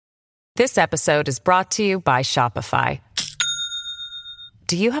This episode is brought to you by Shopify.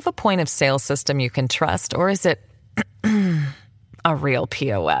 Do you have a point of sale system you can trust, or is it a real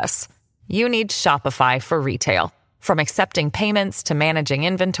POS? You need Shopify for retail. From accepting payments to managing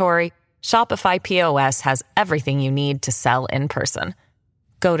inventory, Shopify POS has everything you need to sell in person.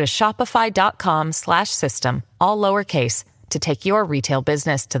 Go to shopify.com/system, all lowercase, to take your retail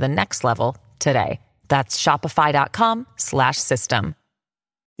business to the next level today. That's shopify.com/system.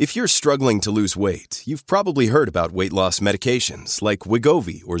 If you're struggling to lose weight, you've probably heard about weight loss medications like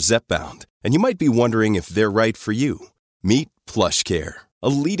Wegovy or Zepbound, and you might be wondering if they're right for you. Meet PlushCare, a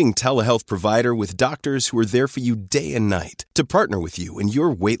leading telehealth provider with doctors who are there for you day and night to partner with you in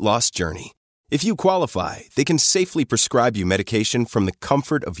your weight loss journey. If you qualify, they can safely prescribe you medication from the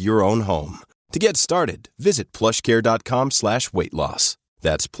comfort of your own home. To get started, visit plushcare.com/weight loss.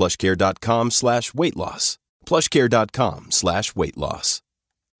 That's plushcare.com/weight loss. plushcare.com/weight loss.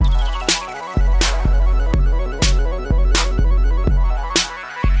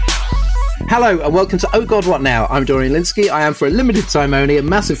 Hello and welcome to Oh God What Now? I'm Dorian Lynskey. I am for a limited time only a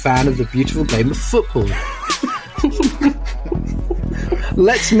massive fan of the beautiful game of football.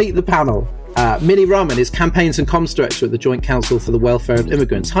 Let's meet the panel. Minnie Rahman is Campaigns and Comms Director at the Joint Council for the Welfare of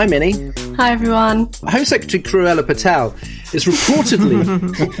Immigrants. Hi, Minnie. Hi, everyone. Home Secretary Cruella Patel is reportedly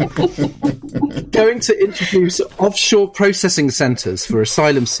going to introduce offshore processing centres for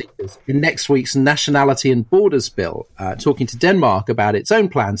asylum seekers in next week's Nationality and Borders Bill, talking to Denmark about its own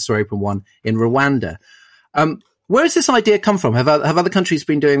plans to open one in Rwanda. Where has this idea come from? Have other countries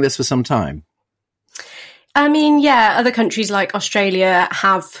been doing this for some time? I mean, yeah, other countries like Australia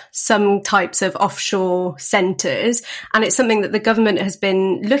have some types of offshore centres, and it's something that the government has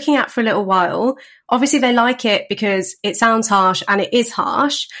been looking at for a little while. Obviously, they like it because it sounds harsh, and it is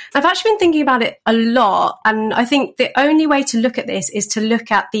harsh. I've actually been thinking about it a lot, and I think the only way to look at this is to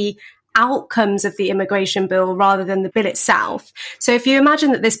look at the outcomes of the immigration bill rather than the bill itself. So if you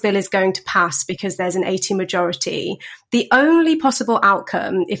imagine that this bill is going to pass because there's an 80 majority, the only possible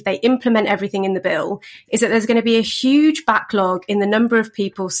outcome, if they implement everything in the bill, is that there's going to be a huge backlog in the number of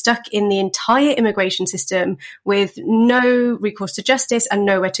people stuck in the entire immigration system with no recourse to justice and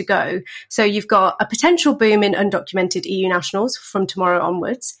nowhere to go. So you've got a potential boom in undocumented EU nationals from tomorrow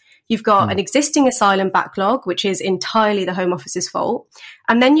onwards. You've got an existing asylum backlog, which is entirely the Home Office's fault.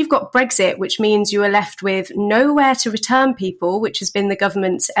 And then you've got Brexit, which means you are left with nowhere to return people, which has been the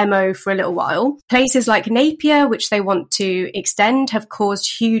government's MO for a little while. Places like Napier, which they want to extend, have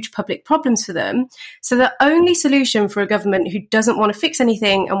caused huge public problems for them. So the only solution for a government who doesn't want to fix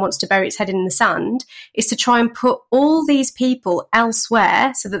anything and wants to bury its head in the sand is to try and put all these people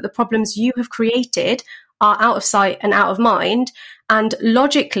elsewhere so that the problems you have created are out of sight and out of mind. And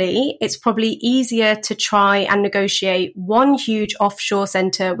logically, it's probably easier to try and negotiate one huge offshore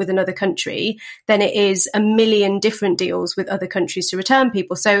centre with another country than it is a million different deals with other countries to return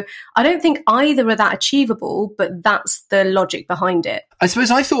people. So I don't think either are that achievable, but that's the logic behind it. I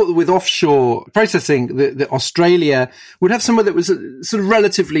suppose I thought that with offshore processing, that Australia would have somewhere that was sort of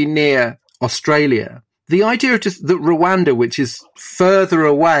relatively near Australia. The idea of just that Rwanda, which is further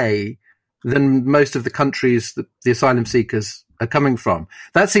away than most of the countries that the asylum seekers are coming from,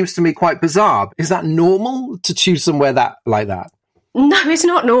 that seems to me quite bizarre. Is that normal to choose somewhere like that? No, it's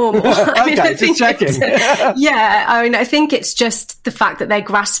not normal. Okay, just checking. Yeah, I mean, I think it's just the fact that they're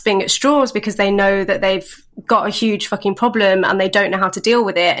grasping at straws because they know that they've got a huge fucking problem and they don't know how to deal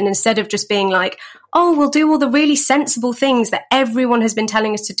with it. And instead of just being like, oh, we'll do all the really sensible things that everyone has been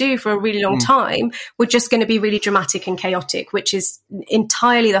telling us to do for a really long time, we're just going to be really dramatic and chaotic, which is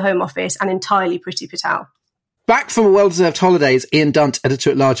entirely the Home Office and entirely Priti Patel. Back from a well-deserved holiday is Ian Dunt,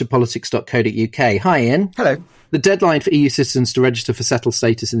 editor-at-large of politics.co.uk. Hi, Ian. Hello. The deadline for EU citizens to register for settled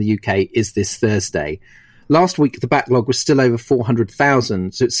status in the UK is this Thursday. Last week, the backlog was still over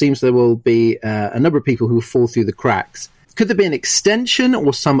 400,000, so it seems there will be a number of people who will fall through the cracks. Could there be an extension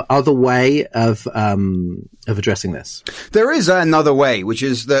or some other way of addressing this? There is another way, which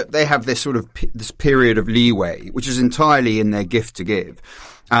is that they have this sort of this period of leeway, which is entirely in their gift to give,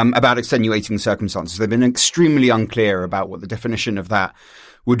 about extenuating circumstances. They've been extremely unclear about what the definition of that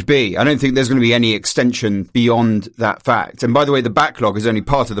would be. I don't think there's going to be any extension beyond that fact. And by the way, the backlog is only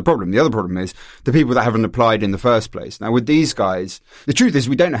part of the problem. The other problem is the people that haven't applied in the first place. Now, with these guys, the truth is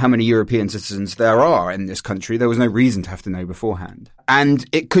we don't know how many European citizens there are in this country. There was no reason to have to know beforehand. And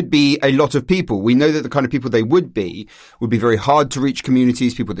it could be a lot of people. We know that the kind of people they would be very hard to reach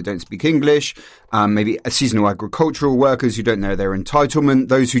communities, people that don't speak English, maybe seasonal agricultural workers who don't know their entitlement,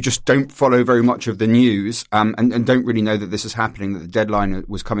 those who just don't follow very much of the news, and don't really know that this is happening, that the deadline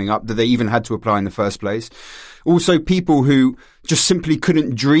was coming up, that they even had to apply in the first place. Also, people who just simply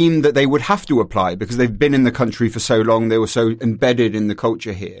couldn't dream that they would have to apply because they've been in the country for so long, they were so embedded in the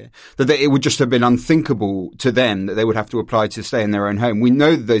culture here, that it would just have been unthinkable to them that they would have to apply to stay in their own home. We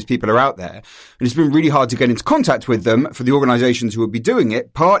know that those people are out there, and it's been really hard to get into contact with them for the organisations who would be doing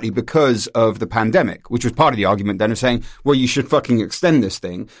it, partly because of the pandemic, which was part of the argument then of saying, well, you should fucking extend this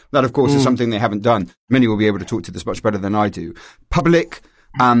thing. That, of course, is something they haven't done. Many will be able to talk to this much better than I do. Public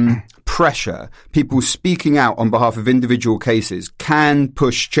pressure, people speaking out on behalf of individual cases can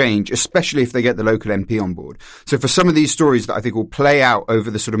push change, especially if they get the local MP on board. So for some of these stories that I think will play out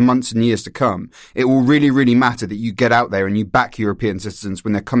over the sort of months and years to come, it will really, really matter that you get out there and you back European citizens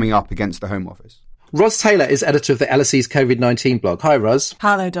when they're coming up against the Home Office. Ros Taylor is editor of the LSE's COVID-19 blog. Hi, Ros.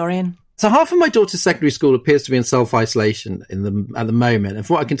 Hello, Dorian. So half of my daughter's secondary school appears to be in self-isolation at the moment. And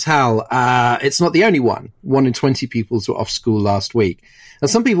from what I can tell, it's not the only one. 1 in 20 pupils were off school last week. And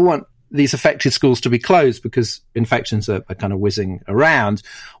some people want these affected schools to be closed because infections are kind of whizzing around,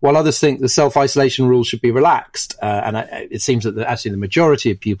 while others think the self-isolation rules should be relaxed. And it seems that actually the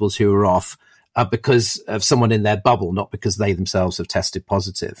majority of pupils who are off are because of someone in their bubble, not because they themselves have tested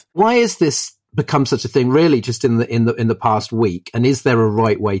positive. Why is this become such a thing really just in the past week? And is there a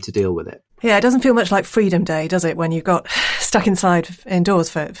right way to deal with it? Yeah, it doesn't feel much like Freedom Day, does it, when you got stuck inside indoors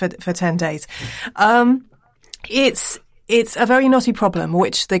for 10 days? It's a very knotty problem,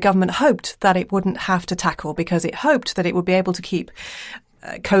 which the government hoped that it wouldn't have to tackle because it hoped that it would be able to keep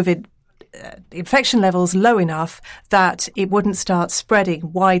COVID infection levels low enough that it wouldn't start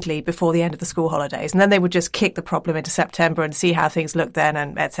spreading widely before the end of the school holidays. And then they would just kick the problem into September and see how things look then,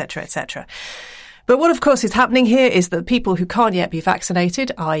 and et cetera, et cetera. But what, of course, is happening here is that people who can't yet be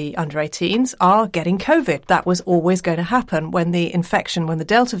vaccinated, i.e. under 18s, are getting COVID. That was always going to happen when the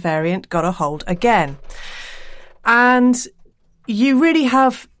Delta variant got a hold again. And you really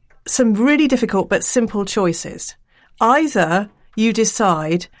have some really difficult but simple choices. Either you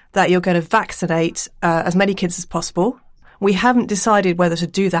decide that you're going to vaccinate as many kids as possible. We haven't decided whether to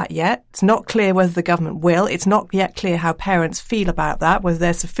do that yet. It's not clear whether the government will. It's not yet clear how parents feel about that, whether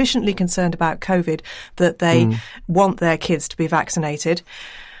they're sufficiently concerned about COVID that they want their kids to be vaccinated.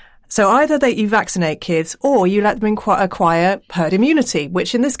 So either that you vaccinate kids or you let them acquire herd immunity,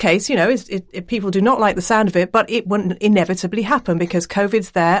 which in this case, people do not like the sound of it, but it wouldn't inevitably happen because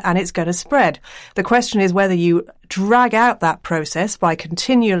COVID's there and it's going to spread. The question is whether you drag out that process by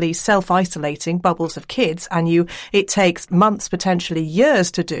continually self-isolating bubbles of kids and it takes months, potentially years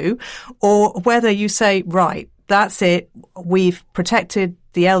to do, or whether you say, right, that's it, we've protected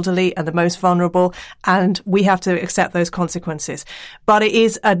the elderly and the most vulnerable, and we have to accept those consequences. But it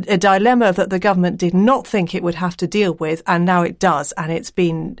is a dilemma that the government did not think it would have to deal with, and now it does. And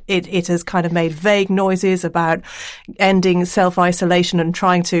it has kind of made vague noises about ending self-isolation and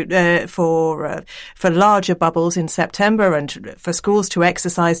trying to for larger bubbles in September and for schools to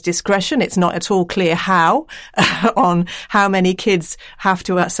exercise discretion. It's not at all clear how on how many kids have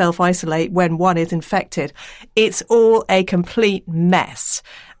to self-isolate when one is infected. It's all a complete mess.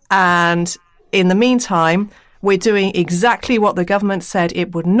 And in the meantime, we're doing exactly what the government said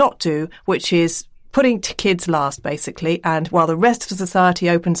it would not do, which is putting kids last, basically. And while the rest of society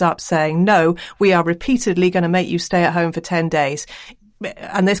opens up saying, no, we are repeatedly going to make you stay at home for 10 days.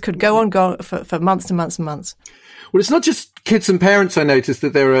 And this could go on for months and months and months. Well, it's not just kids and parents. I noticed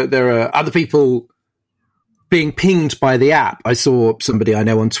that there are other people being pinged by the app. I saw somebody I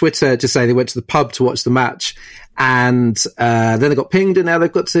know on Twitter just say they went to the pub to watch the match and then they got pinged and now they've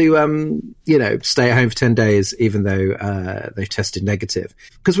got to, stay at home for 10 days even though they've tested negative.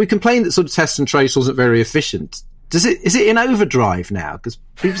 Because we complained that sort of test and trace wasn't very efficient. Is it in overdrive now? Because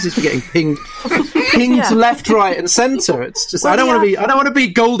people seem to be getting pinged left, right, and centre. It's just I don't want to be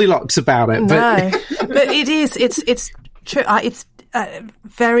Goldilocks about it. No, but it is. It's true. It's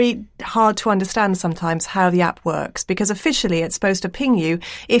very hard to understand sometimes how the app works because officially it's supposed to ping you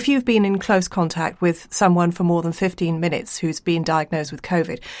if you've been in close contact with someone for more than 15 minutes who's been diagnosed with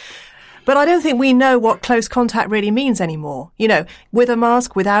COVID. But I don't think we know what close contact really means anymore. With a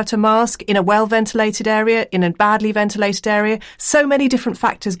mask, without a mask, in a well-ventilated area, in a badly ventilated area, so many different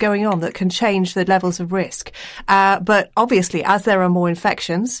factors going on that can change the levels of risk. But obviously, as there are more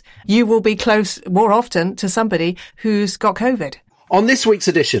infections, you will be close more often to somebody who's got COVID. On this week's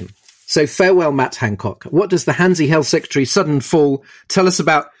edition, so farewell Matt Hancock. What does the Hansi Health Secretary sudden fall tell us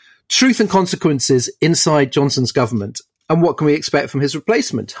about truth and consequences inside Johnson's government? And what can we expect from his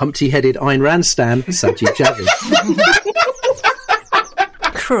replacement, Humpty-headed Ayn Rand stan, Sajid Javid?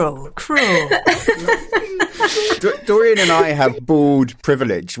 Cruel. Dorian and I have bald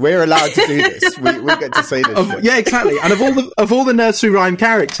privilege. We're allowed to do this. We get to say this. Yeah, exactly. And of all the nursery rhyme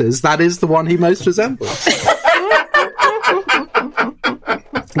characters, that is the one he most resembles.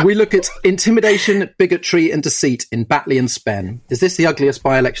 We look at intimidation, bigotry and deceit in Batley and Spen. Is this the ugliest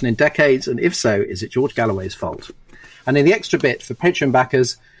by-election in decades? And if so, is it George Galloway's fault? And in the extra bit for Patreon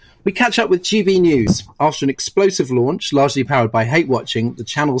backers, we catch up with GB News. After an explosive launch, largely powered by hate watching, the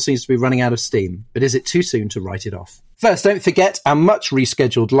channel seems to be running out of steam. But is it too soon to write it off? First, don't forget our much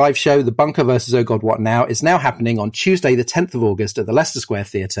rescheduled live show, The Bunker vs. Oh God, What Now, is now happening on Tuesday, the 10th of August at the Leicester Square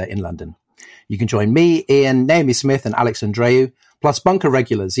Theatre in London. You can join me, Ian, Naomi Smith and Alex Andreu, plus Bunker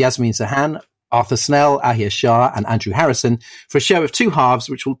regulars Yasmin Sahan, Arthur Snell, Ahir Shah and Andrew Harrison for a show of two halves,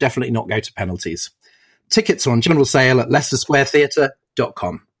 which will definitely not go to penalties. Tickets are on general sale at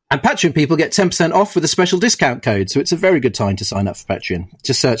leicestersquaretheatre.com. And Patreon people get 10% off with a special discount code, so it's a very good time to sign up for Patreon.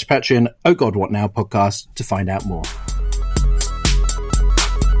 Just search Patreon, Oh God, What Now podcast to find out more.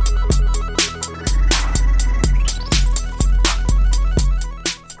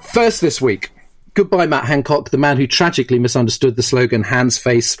 First this week, goodbye Matt Hancock, the man who tragically misunderstood the slogan Hands,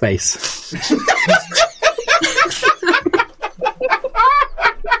 Face, Space.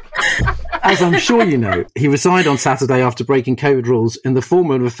 As I'm sure you know, he resigned on Saturday after breaking COVID rules in the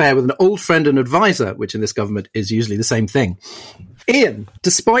form of an affair with an old friend and advisor, which in this government is usually the same thing. Ian,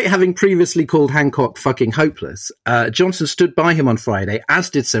 despite having previously called Hancock fucking hopeless, Johnson stood by him on Friday, as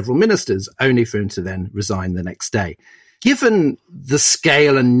did several ministers, only for him to then resign the next day. Given the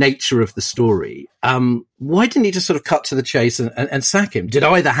scale and nature of the story, why didn't he just sort of cut to the chase and sack him? Did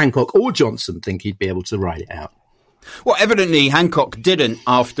either Hancock or Johnson think he'd be able to ride it out? Well, evidently Hancock didn't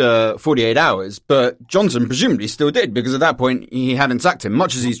after 48 hours, but Johnson presumably still did, because at that point he hadn't sacked him,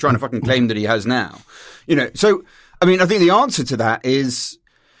 much as he's trying to fucking claim that he has now. You know, so, I mean, I think the answer to that is,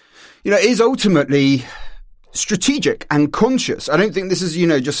 you know, is ultimately strategic and conscious. I don't think this is, you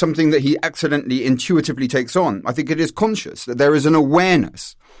know, just something that he accidentally, intuitively takes on. I think it is conscious, that there is an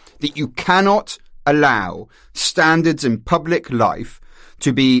awareness that you cannot allow standards in public life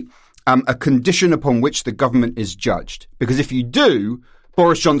to be a condition upon which the government is judged. Because if you do,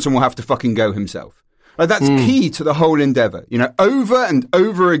 Boris Johnson will have to fucking go himself. Like, that's key to the whole endeavour. You know, over and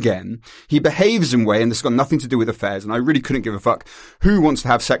over again, he behaves in a way, and this has got nothing to do with affairs, and I really couldn't give a fuck who wants to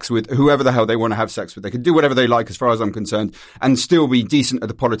have sex with whoever the hell they want to have sex with. They can do whatever they like as far as I'm concerned and still be decent at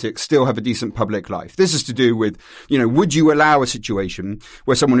the politics, still have a decent public life. This is to do with, you know, would you allow a situation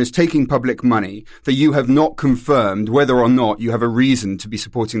where someone is taking public money that you have not confirmed whether or not you have a reason to be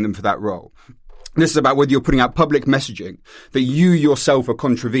supporting them for that role? This is about whether you're putting out public messaging that you yourself are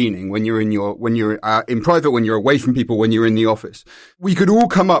contravening when you're in private, when you're away from people, when you're in the office. We could all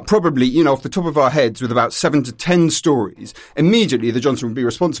come up probably, you know, off the top of our heads with about 7 to 10 stories immediately that Johnson would be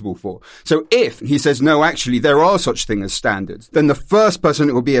responsible for. So if he says, no, actually, there are such things as standards, then the first person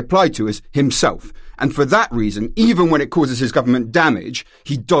it will be applied to is himself. And for that reason, even when it causes his government damage,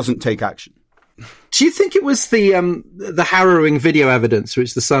 he doesn't take action. Do you think it was the harrowing video evidence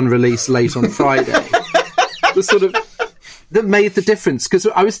which the Sun released late on Friday that made the difference? Because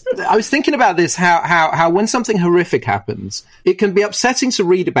I was thinking about this, how when something horrific happens, it can be upsetting to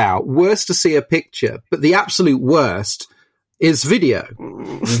read about, worse to see a picture, but the absolute worst is video.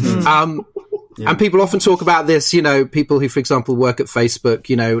 And people often talk about this, you know, people who, for example, work at Facebook,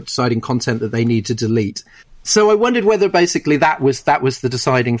 you know, deciding content that they need to delete. So I wondered whether basically that was the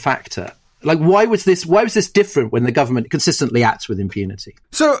deciding factor. Like, why was this different when the government consistently acts with impunity?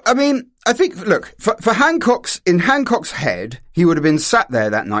 So, I mean, I think, look, for in Hancock's head, he would have been sat there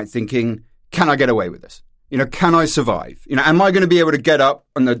that night thinking, can I get away with this? You know, can I survive? You know, am I going to be able to get up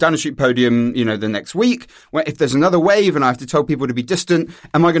on the Downing Street podium, you know, the next week? If there's another wave and I have to tell people to be distant,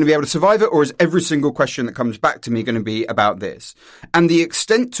 am I going to be able to survive it? Or is every single question that comes back to me going to be about this? And the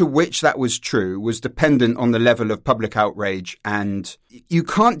extent to which that was true was dependent on the level of public outrage. And you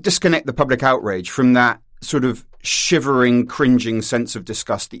can't disconnect the public outrage from that sort of shivering, cringing sense of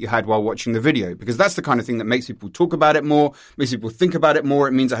disgust that you had while watching the video, because that's the kind of thing that makes people talk about it more, makes people think about it more.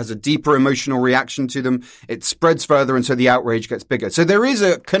 It means it has a deeper emotional reaction to them. It spreads further, and so the outrage gets bigger. So there is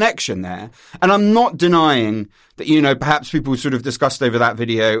a connection there. And I'm not denying that, you know, perhaps people sort of discussed over that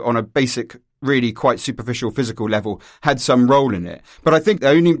video on a basic, really quite superficial physical level had some role in it. But I think the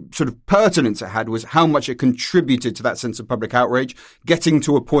only sort of pertinence it had was how much it contributed to that sense of public outrage, getting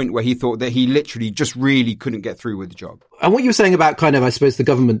to a point where he thought that he literally just really couldn't get through with the job. And what you were saying about kind of, I suppose, the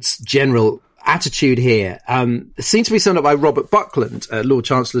government's general attitude here seems to be summed up by Robert Buckland, Lord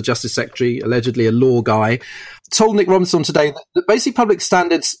Chancellor, Justice Secretary, allegedly a law guy, told Nick Robinson today that basic public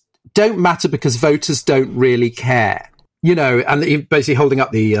standards don't matter because voters don't really care. You know, and he basically holding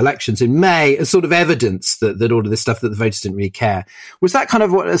up the elections in May as sort of evidence that all of this stuff that the voters didn't really care. Was that kind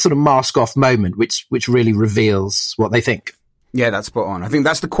of a sort of mask off moment, which really reveals what they think? Yeah, that's spot on. I think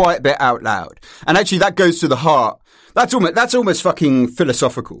that's the quiet bit out loud. And actually that goes to the heart That's almost fucking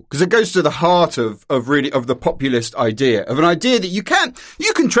philosophical, because it goes to the heart of the populist idea, of an idea that you can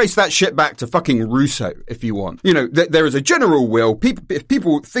trace that shit back to fucking Rousseau if you want. You know, there is a general will. If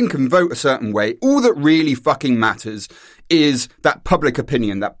people think and vote a certain way, all that really fucking matters is that public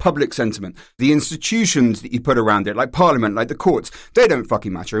opinion, that public sentiment. The institutions that you put around it, like Parliament, like the courts, they don't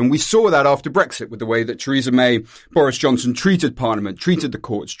fucking matter. And we saw that after Brexit with the way that Theresa May, Boris Johnson treated Parliament, treated the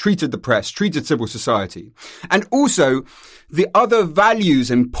courts, treated the press, treated civil society. And also, the other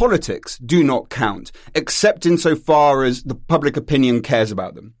values in politics do not count, except insofar as the public opinion cares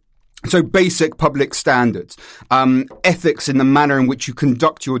about them. So basic public standards, ethics in the manner in which you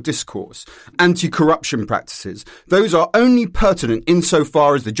conduct your discourse, anti-corruption practices, those are only pertinent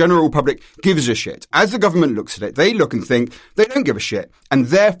insofar as the general public gives a shit. As the government looks at it, they look and think they don't give a shit, and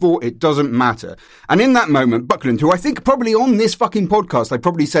therefore it doesn't matter. And in that moment, Buckland, who I think probably on this fucking podcast I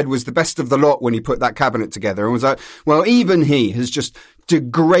probably said was the best of the lot when he put that cabinet together, and was like, well, even he has just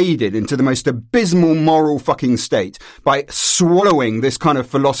degraded into the most abysmal moral fucking state by swallowing this kind of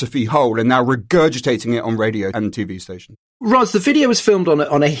philosophy whole and now regurgitating it on radio and TV stations. Ros, the video was filmed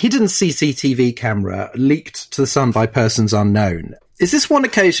on a hidden CCTV camera leaked to the Sun by persons unknown. Is this one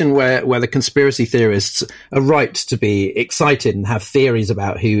occasion where the conspiracy theorists are right to be excited and have theories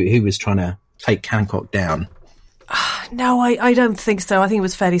about who was trying to take Hancock down? No, I don't think so. I think it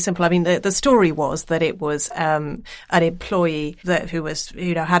was fairly simple. I mean, the story was that it was an employee who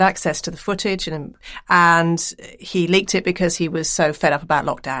had access to the footage, and he leaked it because he was so fed up about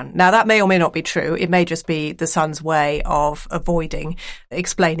lockdown. Now, that may or may not be true. It may just be the Sun's way of avoiding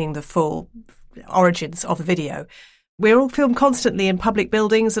explaining the full origins of the video. We're all filmed constantly in public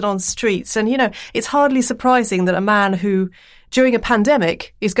buildings and on streets, and it's hardly surprising that a man who, during a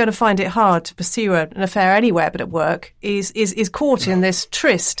pandemic, is going to find it hard to pursue an affair anywhere but at work is caught in this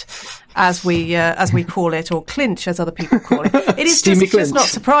tryst, as we call it, or clinch as other people call it. It is just not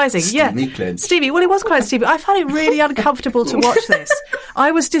surprising. Stevie. Well, it was quite Stevie. I found it really uncomfortable to watch this. I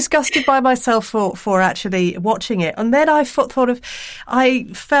was disgusted by myself for actually watching it, and then I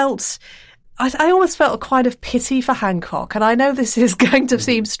almost felt a kind of pity for Hancock. And I know this is going to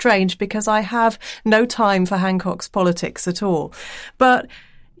seem strange because I have no time for Hancock's politics at all. But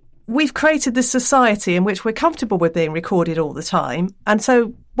we've created this society in which we're comfortable with being recorded all the time. And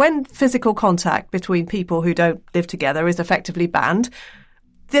so when physical contact between people who don't live together is effectively banned,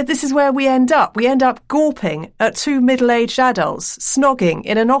 this is where we end up. We end up gawping at two middle-aged adults snogging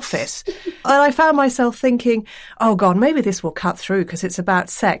in an office. And I found myself thinking, oh God, maybe this will cut through because it's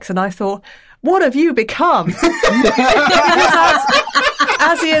about sex. And I thought, what have you become?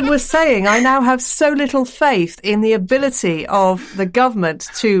 As Ian was saying, I now have so little faith in the ability of the government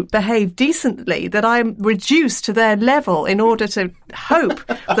to behave decently that I'm reduced to their level in order to hope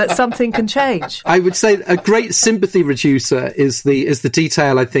that something can change. I would say a great sympathy reducer is the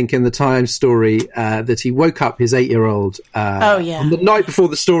detail, I think, in the Times story that he woke up his 8-year-old on the night before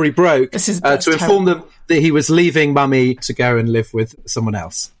the story broke to inform them that he was leaving mummy to go and live with someone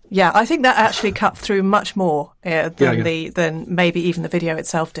else. Yeah, I think that actually cut through much more than maybe even the video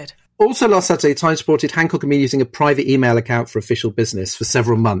itself did. Also last Saturday, Times reported Hancock had been using a private email account for official business for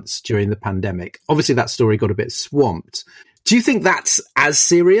several months during the pandemic. Obviously, that story got a bit swamped. Do you think that's as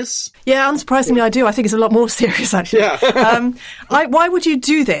serious? Yeah, unsurprisingly, I do. I think it's a lot more serious, actually. Yeah. Why would you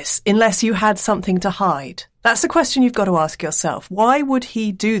do this unless you had something to hide? That's the question you've got to ask yourself. Why would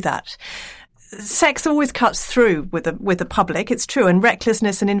he do that? Sex always cuts through with the public, it's true, and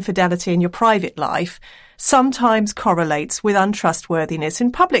recklessness and infidelity in your private life sometimes correlates with untrustworthiness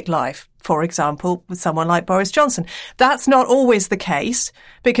in public life. For example, with someone like Boris Johnson. That's not always the case,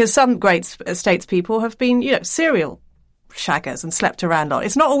 because some great statespeople have been, serial shaggers and slept around a lot.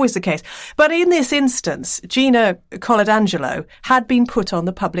 It's not always the case. But in this instance, Gina Coladangelo had been put on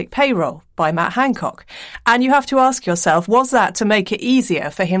the public payroll by Matt Hancock. And you have to ask yourself, was that to make it easier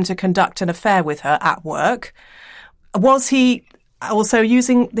for him to conduct an affair with her at work? Was he also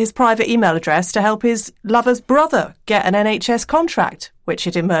using his private email address to help his lover's brother get an NHS contract, which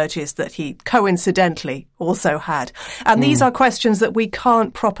it emerges that he coincidentally also had? And these are questions that we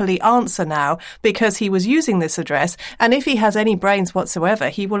can't properly answer now because he was using this address. And if he has any brains whatsoever,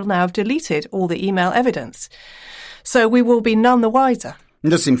 he will now have deleted all the email evidence. So we will be none the wiser. It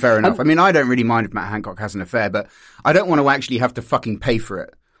does seem fair enough. I mean, I don't really mind if Matt Hancock has an affair, but I don't want to actually have to fucking pay for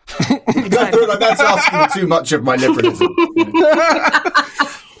it. Exactly. That's asking too much of my liberalism.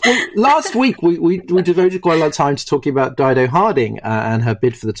 Well, last week we devoted quite a lot of time to talking about Dido Harding and her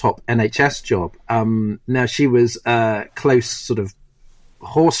bid for the top NHS job. Now, she was a close sort of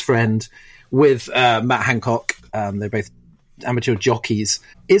horse friend with Matt Hancock. They're both amateur jockeys.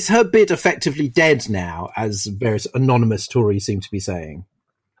 Is her bid effectively dead now, as various anonymous Tories seem to be saying?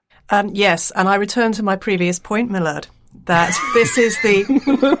 Yes, and I return to my previous point, Millard, that this is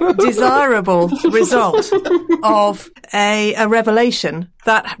the desirable result of a revelation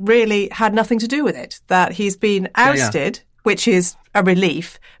that really had nothing to do with it, that he's been ousted, which is a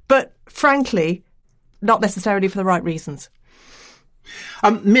relief, but frankly, not necessarily for the right reasons.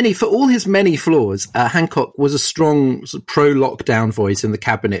 Minnie, for all his many flaws, Hancock was a strong sort of pro-lockdown voice in the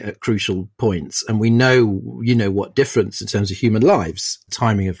cabinet at crucial points. And we know, what difference in terms of human lives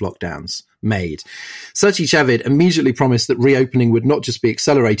timing of lockdowns made. Sajid Javid immediately promised that reopening would not just be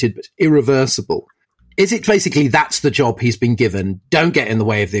accelerated, but irreversible. Is it basically that's the job he's been given? Don't get in the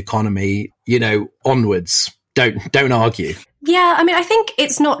way of the economy, onwards. Don't argue. Yeah, I mean, I think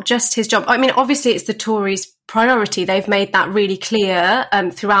it's not just his job. I mean, obviously it's the Tories' priority. They've made that really clear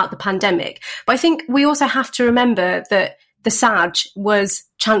throughout the pandemic. But I think we also have to remember that the Saj was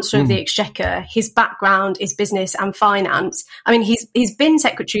Chancellor of the Exchequer. His background is business and finance. I mean, he's been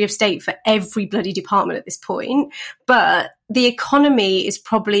Secretary of State for every bloody department at this point. But the economy is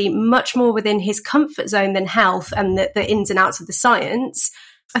probably much more within his comfort zone than health and the ins and outs of the science.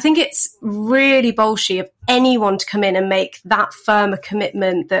 I think it's really bolshy of anyone to come in and make that firm a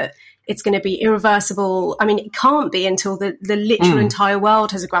commitment that it's going to be irreversible. I mean, it can't be until the literal entire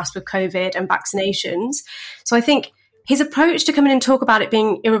world has a grasp of COVID and vaccinations. So I think his approach to come in and talk about it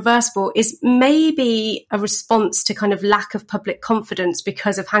being irreversible is maybe a response to kind of lack of public confidence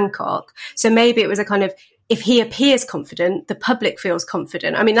because of Hancock. So maybe it was a kind of, if he appears confident, the public feels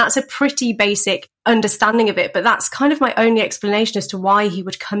confident. I mean, that's a pretty basic understanding of it, but that's kind of my only explanation as to why he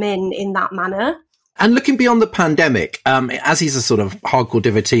would come in that manner. And looking beyond the pandemic, as he's a sort of hardcore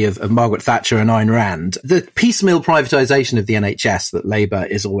devotee of Margaret Thatcher and Ayn Rand, the piecemeal privatisation of the NHS that Labour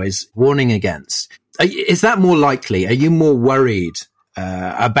is always warning against, is that more likely? Are you more worried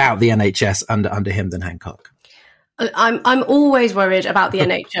about the NHS under him than Hancock? I'm always worried about the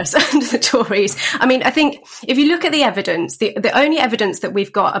NHS and the Tories. I mean, I think if you look at the evidence, the only evidence that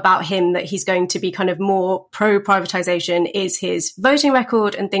we've got about him that he's going to be kind of more pro-privatisation is his voting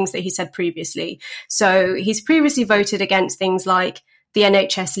record and things that he said previously. So he's previously voted against things like the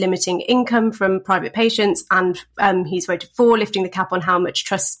NHS limiting income from private patients, and he's voted for lifting the cap on how much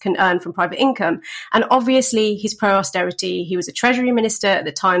trusts can earn from private income. And obviously, he's pro-austerity. He was a Treasury Minister at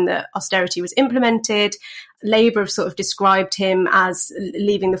the time that austerity was implemented. Labour have sort of described him as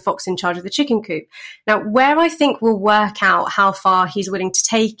leaving the fox in charge of the chicken coop. Now, where I think we'll work out how far he's willing to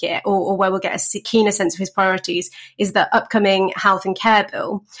take it, or where we'll get a keener sense of his priorities, is the upcoming Health and Care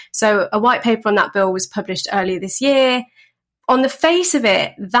Bill. So a white paper on that bill was published earlier this year. On the face of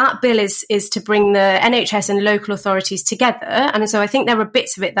it, that bill is to bring the NHS and local authorities together. And so I think there are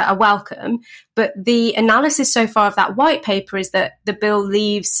bits of it that are welcome. But the analysis so far of that white paper is that the bill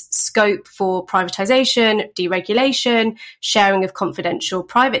leaves scope for privatisation, deregulation, sharing of confidential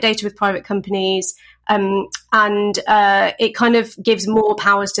private data with private companies, and it kind of gives more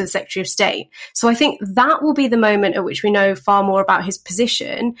powers to the Secretary of State. So I think that will be the moment at which we know far more about his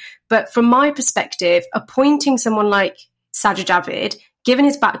position. But from my perspective, appointing someone like Sajid Javid, given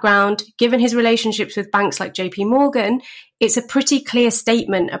his background, given his relationships with banks like JP Morgan, it's a pretty clear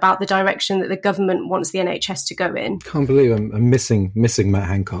statement about the direction that the government wants the NHS to go in. Can't believe I'm missing Matt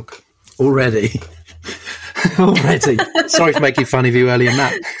Hancock already. Already. Sorry for making fun of you earlier,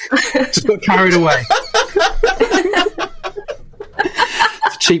 Matt. Just got carried away.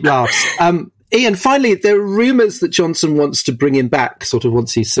 Cheap laughs. Ian, finally, there are rumours that Johnson wants to bring him back sort of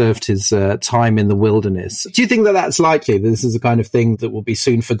once he's served his time in the wilderness. Do you think that that's likely? That this is the kind of thing that will be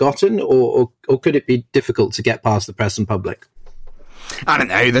soon forgotten, or could it be difficult to get past the press and public? I don't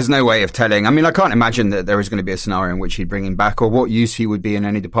know. There's no way of telling. I mean, I can't imagine that there is going to be a scenario in which he'd bring him back or what use he would be in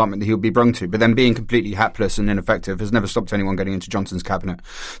any department that he would be brung to. But then being completely hapless and ineffective has never stopped anyone getting into Johnson's cabinet.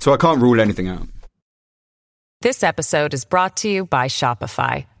 So I can't rule anything out. This episode is brought to you by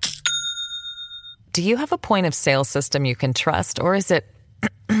Shopify. Do you have a point of sale system you can trust, or is it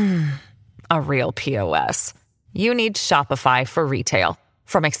a real POS? You need Shopify for retail.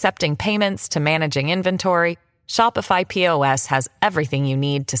 From accepting payments to managing inventory, Shopify POS has everything you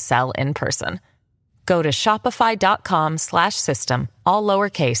need to sell in person. Go to shopify.com/system, all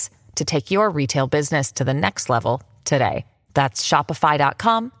lowercase, to take your retail business to the next level today. That's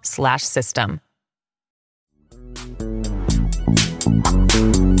shopify.com/system.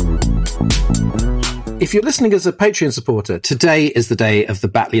 If you're listening as a Patreon supporter, today is the day of the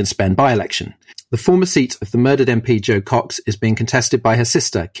Batley and Spen by-election. The former seat of the murdered MP Jo Cox is being contested by her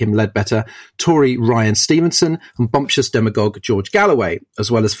sister, Kim Ledbetter, Tory Ryan Stevenson, and bumptious demagogue George Galloway,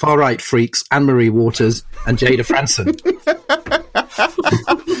 as well as far-right freaks Anne-Marie Waters and Jada Franson.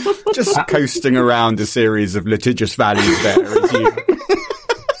 Just coasting around a series of litigious valleys there, as you...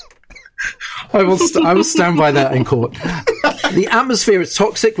 I will stand by that in court. The atmosphere is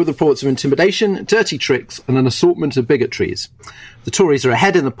toxic with reports of intimidation, dirty tricks, and an assortment of bigotries. The Tories are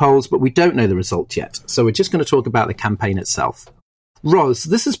ahead in the polls, but we don't know the result yet, so we're just going to talk about the campaign itself. Ros,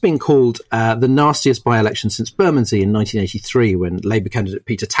 this has been called the nastiest by-election since Bermondsey in 1983, when Labour candidate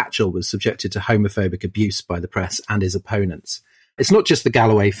Peter Tatchell was subjected to homophobic abuse by the press and his opponents. It's not just the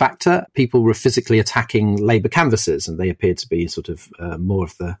Galloway factor. People were physically attacking Labour canvassers, and they appeared to be sort of more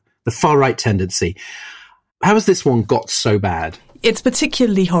of the far-right tendency. How has this one got so bad? It's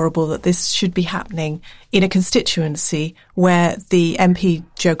particularly horrible that this should be happening in a constituency where the MP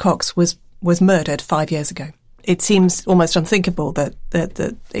Jo Cox was murdered 5 years ago. It seems almost unthinkable that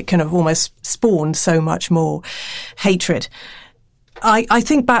it kind of almost spawned so much more hatred. I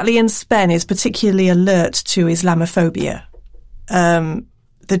think Batley and Spen is particularly alert to Islamophobia.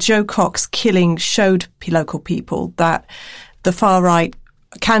 The Jo Cox killing showed local people that the far right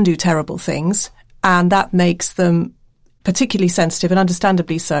can do terrible things, and that makes them particularly sensitive, and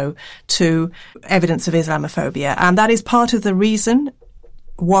understandably so, to evidence of Islamophobia. And that is part of the reason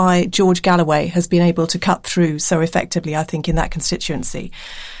why George Galloway has been able to cut through so effectively, I think, in that constituency.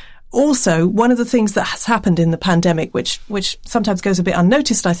 Also, one of the things that has happened in the pandemic, which sometimes goes a bit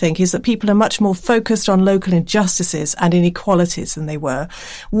unnoticed, I think, is that people are much more focused on local injustices and inequalities than they were.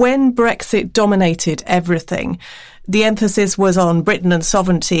 When Brexit dominated everything, the emphasis was on Britain and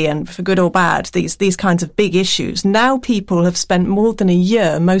sovereignty and, for good or bad, these kinds of big issues. Now people have spent more than a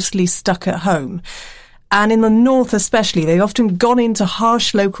year mostly stuck at home. And in the north especially, they've often gone into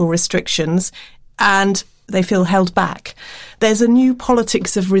harsh local restrictions and they feel held back. There's a new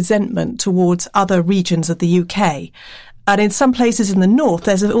politics of resentment towards other regions of the UK. And in some places in the north,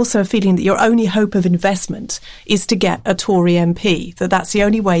 there's also a feeling that your only hope of investment is to get a Tory MP, that's the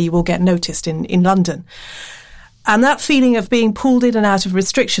only way you will get noticed in London. And that feeling of being pulled in and out of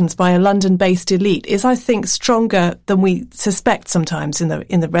restrictions by a London-based elite is, I think, stronger than we suspect sometimes in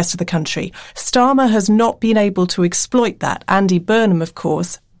the rest of the country. Starmer has not been able to exploit that. Andy Burnham, of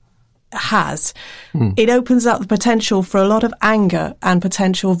course, has. It opens up the potential for a lot of anger and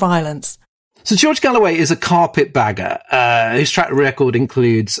potential violence. So George Galloway is a carpetbagger whose track record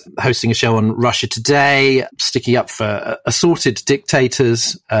includes hosting a show on Russia Today, sticking up for assorted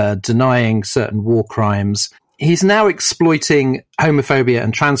dictators, denying certain war crimes. He's now exploiting homophobia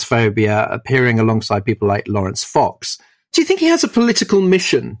and transphobia, appearing alongside people like Lawrence Fox. Do you think he has a political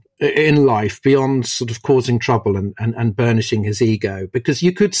mission in life beyond sort of causing trouble and burnishing his ego? Because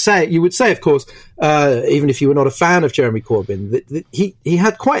you would say, of course, even if you were not a fan of Jeremy Corbyn, that he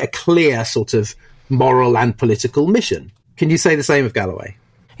had quite a clear sort of moral and political mission. Can you say the same of Galloway?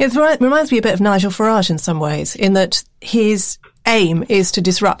 It reminds me a bit of Nigel Farage in some ways, in that his aim is to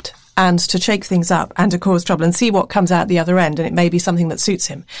disrupt and to shake things up and to cause trouble and see what comes out the other end, and it may be something that suits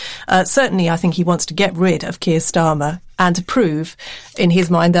him. Certainly, I think he wants to get rid of Keir Starmer and to prove, in his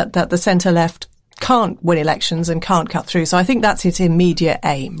mind, that the centre-left can't win elections and can't cut through. So I think that's his immediate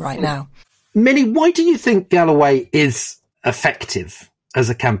aim right now. Millie, why do you think Galloway is effective as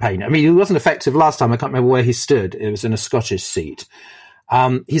a campaigner? I mean, he wasn't effective last time. I can't remember where he stood. It was in a Scottish seat.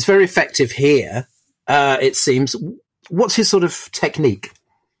 He's very effective here, it seems. What's his sort of technique?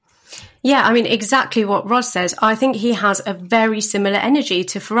 Yeah, I mean, exactly what Ros says. I think he has a very similar energy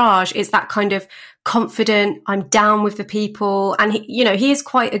to Farage. It's that kind of confident, I'm down with the people. And, he is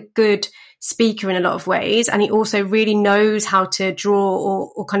quite a good speaker in a lot of ways. And he also really knows how to draw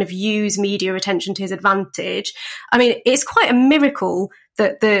or kind of use media attention to his advantage. I mean, it's quite a miracle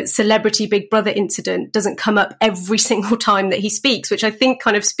that the celebrity Big Brother incident doesn't come up every single time that he speaks, which I think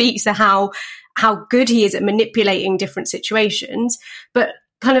kind of speaks to how good he is at manipulating different situations. But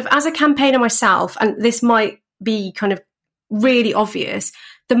kind of as a campaigner myself, and this might be kind of really obvious,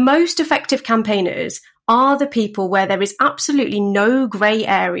 the most effective campaigners are the people where there is absolutely no grey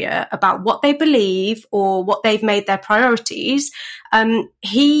area about what they believe or what they've made their priorities.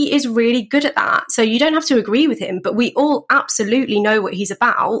 He is really good at that. So you don't have to agree with him, but we all absolutely know what he's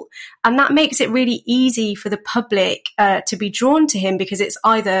about. And that makes it really easy for the public to be drawn to him, because it's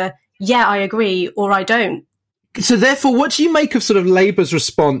either, yeah, I agree, or I don't. So therefore, what do you make of sort of Labour's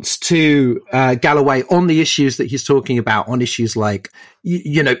response to Galloway on the issues that he's talking about, on issues like,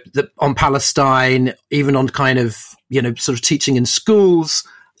 on Palestine, even on kind of, sort of teaching in schools?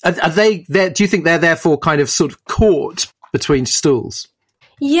 Are they there? Do you think they're therefore kind of sort of caught between stools?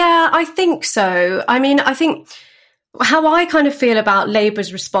 Yeah, I think so. I mean, I think how I kind of feel about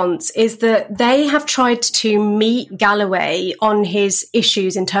Labour's response is that they have tried to meet Galloway on his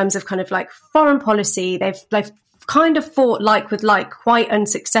issues in terms of kind of like foreign policy. They've kind of fought like with like quite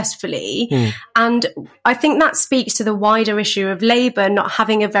unsuccessfully. And I think that speaks to the wider issue of Labour not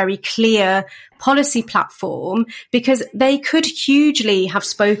having a very clear policy platform, because they could hugely have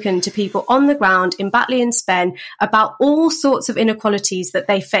spoken to people on the ground in Batley and Spen about all sorts of inequalities that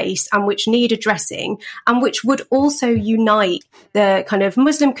they face and which need addressing, and which would also unite the kind of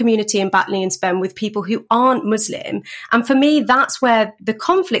Muslim community in Batley and Spen with people who aren't Muslim. And for me, that's where the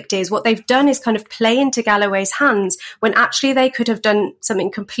conflict is. What they've done is kind of play into Galloway's hands when actually they could have done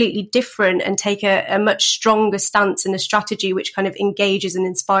something completely different and take a much stronger stance and a strategy which kind of engages and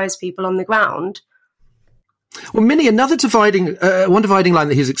inspires people on the ground. Well, Minnie, another dividing line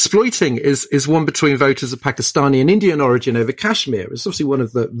that he's exploiting is one between voters of Pakistani and Indian origin over Kashmir. It's obviously one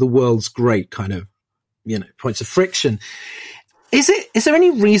of the world's great kind of, points of friction. Is there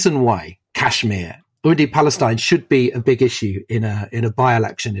any reason why Kashmir, or indeed Palestine, should be a big issue in a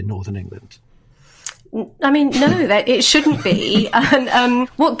by-election in Northern England? I mean, no, it shouldn't be. And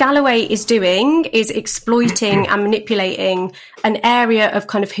what Galloway is doing is exploiting and manipulating an area of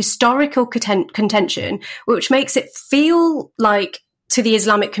kind of historical contention, which makes it feel like to the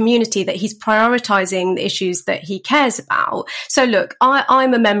Islamic community that he's prioritizing the issues that he cares about. So look,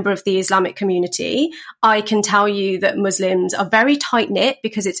 I'm a member of the Islamic community. I can tell you that Muslims are very tight-knit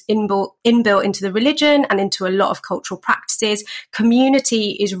because it's inbuilt into the religion and into a lot of cultural practices.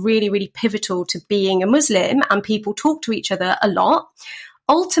 Community is really, really pivotal to being a Muslim, and people talk to each other a lot.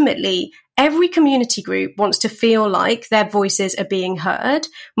 Ultimately, every community group wants to feel like their voices are being heard.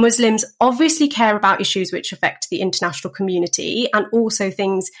 Muslims obviously care about issues which affect the international community and also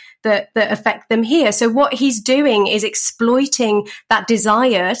things that affect them here. So what he's doing is exploiting that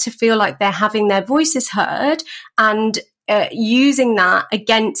desire to feel like they're having their voices heard and using that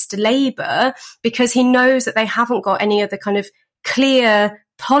against Labour, because he knows that they haven't got any other kind of clear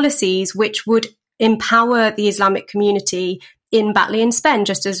policies which would empower the Islamic community in Batley and Spen.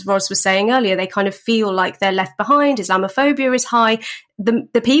 Just as Ros was saying earlier, they kind of feel like they're left behind. Islamophobia is high.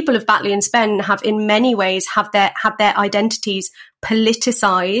 The people of Batley and Spen have in many ways had their identities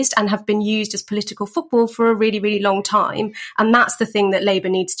politicised and have been used as political football for a really, really long time. And that's the thing that Labour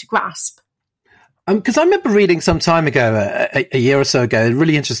needs to grasp. Because I remember reading some time ago, a year or so ago, a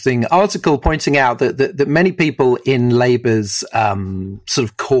really interesting article pointing out that many people in Labour's sort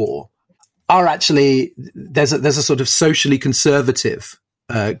of core are actually, there's a sort of socially conservative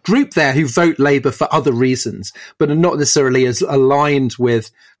group there who vote Labour for other reasons, but are not necessarily as aligned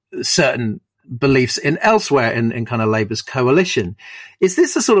with certain beliefs elsewhere in kind of Labour's coalition. Is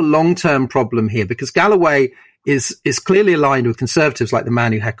this a sort of long-term problem here? Because Galloway is clearly aligned with conservatives like the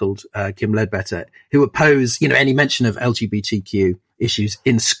man who heckled Kim Ledbetter, who oppose, any mention of LGBTQ issues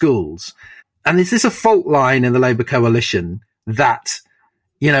in schools. And is this a fault line in the Labour coalition that,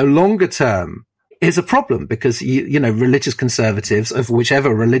 longer term is a problem? Because, religious conservatives of whichever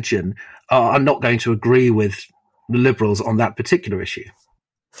religion are not going to agree with the Liberals on that particular issue.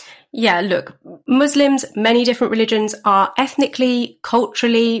 Yeah, look, Muslims, many different religions, are ethnically,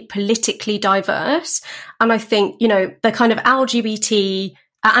 culturally, politically diverse. And I think, the kind of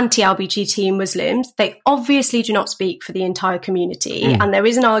anti-LGBT Muslims, they obviously do not speak for the entire community. And there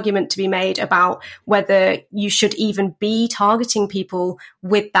is an argument to be made about whether you should even be targeting people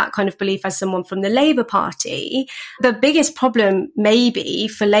with that kind of belief as someone from the Labour Party. The biggest problem maybe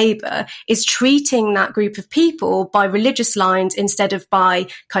for Labour is treating that group of people by religious lines instead of by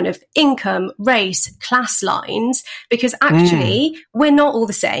kind of income, race, class lines, because actually we're not all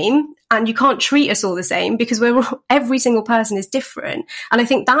the same. And you can't treat us all the same because every single person is different. And I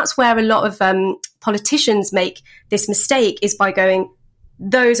think that's where a lot of politicians make this mistake, is by going,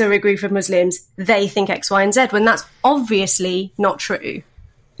 those are a group of Muslims, they think X, Y, and Z, when that's obviously not true.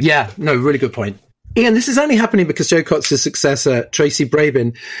 Yeah, no, really good point. Ian, this is only happening because Jo Cox's successor, Tracy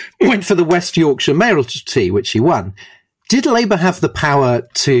Brabin, went for the West Yorkshire mayoralty, which he won. Did Labour have the power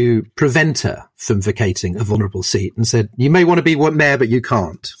to prevent her from vacating a vulnerable seat and said, you may want to be mayor, but you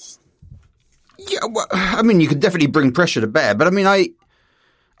can't? Yeah, well, I mean, you could definitely bring pressure to bear, but I mean, I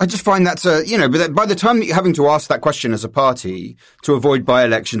just find that's but by the time that you're having to ask that question as a party to avoid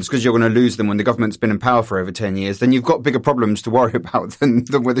by-elections because you're going to lose them when the government's been in power for over 10 years, then you've got bigger problems to worry about than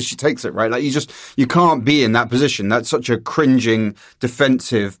whether she takes it, right? Like you can't be in that position. That's such a cringing,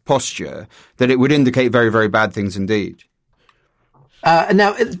 defensive posture that it would indicate very, very bad things indeed.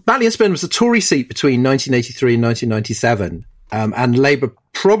 Now, Batley and Spen was a Tory seat between 1983 and 1997. And Labour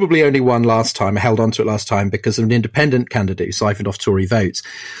probably only won last time, held on to it last time because of an independent candidate who siphoned off Tory votes.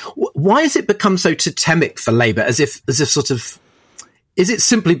 Why has it become so totemic for Labour? As if sort of, is it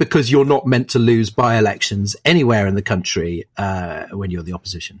simply because you're not meant to lose by-elections anywhere in the country when you're the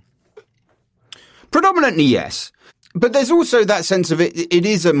opposition? Predominantly, yes. But there's also that sense of it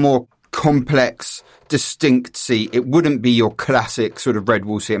is a more complex, distinct seat. It wouldn't be your classic sort of red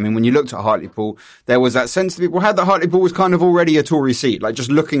wall seat. I mean, when you looked at Hartlepool, there was that sense that people had that Hartlepool was kind of already a Tory seat. Like,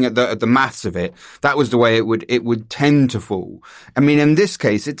 just looking at the maths of it, that was the way it would tend to fall. I mean, in this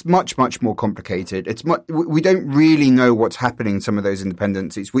case, it's much, much more complicated. We don't really know what's happening in some of those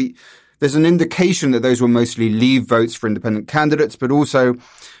independent seats. There's an indication that those were mostly Leave votes for independent candidates, but also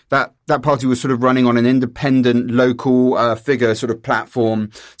that party was sort of running on an independent local figure sort of platform.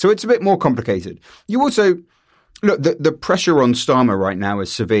 So it's a bit more complicated. You also, look, the pressure on Starmer right now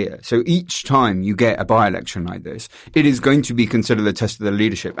is severe. So each time you get a by-election like this, it is going to be considered a test of the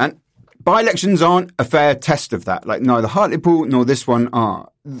leadership. And by-elections aren't a fair test of that. Like, neither Hartlepool nor this one are.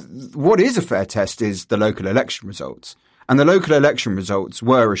 What is a fair test is the local election results. And the local election results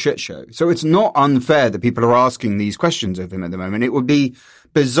were a shit show. So it's not unfair that people are asking these questions of him at the moment. It would be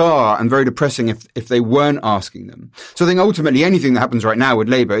bizarre and very depressing if they weren't asking them. So I think ultimately anything that happens right now with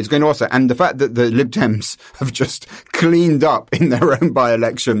Labour is going to also, and the fact that the Lib Dems have just cleaned up in their own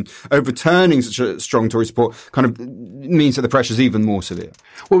by-election, overturning such a strong Tory support, kind of means that the pressure is even more severe.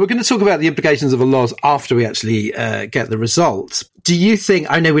 Well, we're going to talk about the implications of a loss after we actually get the results. Do you think,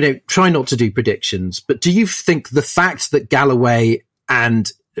 I know we don't try not to do predictions, but do you think the fact that Galloway and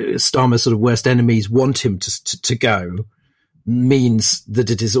Starmer's sort of worst enemies want him to go means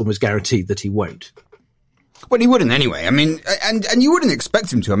that it is almost guaranteed that he won't? Well, he wouldn't anyway. I mean, and you wouldn't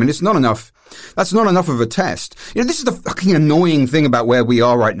expect him to. I mean, it's not enough. That's not enough of a test. You know, this is the fucking annoying thing about where we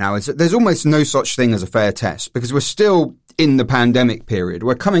are right now, is that there's almost no such thing as a fair test, because we're still in the pandemic period.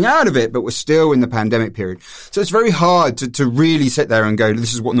 We're coming out of it, but we're still in the pandemic period. So it's very hard to really sit there and go,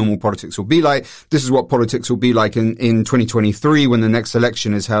 this is what normal politics will be like. This is what politics will be like in 2023 when the next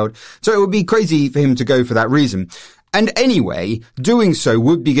election is held. So it would be crazy for him to go for that reason. And anyway, doing so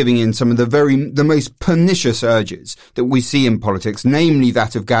would be giving in some of the most pernicious urges that we see in politics, namely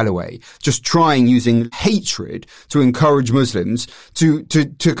that of Galloway, just trying, using hatred, to encourage Muslims to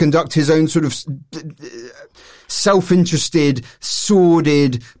conduct his own sort of self-interested,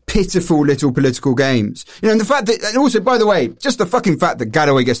 sordid, pitiful little political games. You know, and the fact that, and also, by the way, just the fucking fact that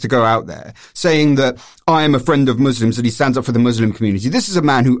Galloway gets to go out there saying that I am a friend of Muslims, that he stands up for the Muslim community. This is a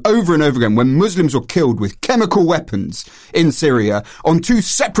man who, over and over again, when Muslims were killed with chemical weapons in Syria, on 2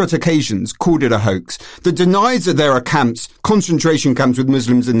 separate occasions, called it a hoax, that denies that there are camps, concentration camps with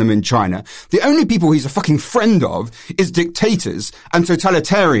Muslims in them in China. The only people he's a fucking friend of is dictators and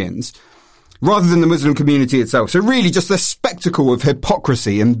totalitarians, rather than the Muslim community itself. So really just the spectacle of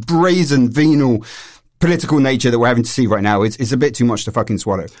hypocrisy and brazen, venal political nature that we're having to see right now is a bit too much to fucking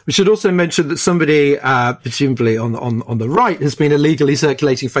swallow. We should also mention that somebody, presumably on the right, has been illegally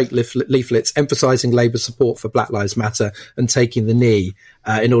circulating fake leaflets emphasising Labour's support for Black Lives Matter and taking the knee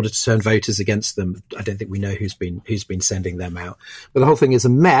in order to turn voters against them. I don't think we know who's been sending them out. But the whole thing is a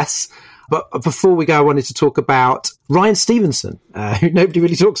mess. But before we go, I wanted to talk about Ryan Stevenson, who nobody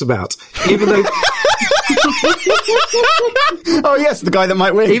really talks about, even though... Oh, yes, the guy that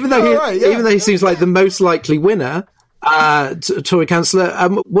might win. Even though he seems like the most likely winner, Tory councillor,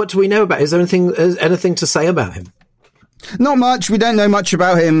 what do we know about him? Is there anything to say about him? Not much. We don't know much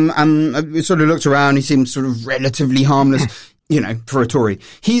about him. We sort of looked around. He seems sort of relatively harmless. You know, for a Tory.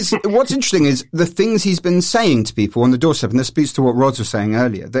 What's interesting is the things he's been saying to people on the doorstep, and this speaks to what Roz was saying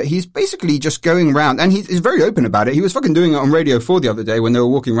earlier, that he's basically just going around, and he's very open about it. He was fucking doing it on Radio 4 the other day when they were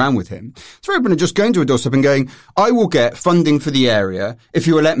walking around with him. He's very open to just going to a doorstep and going, I will get funding for the area if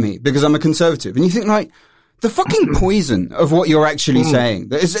you will let me, because I'm a Conservative. And you think, like, the fucking poison of what you're actually saying.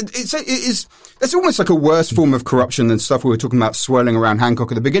 It's almost like a worse form of corruption than stuff we were talking about swirling around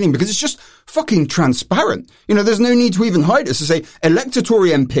Hancock at the beginning, because it's just fucking transparent. You know, there's no need to even hide it. To say, elect a Tory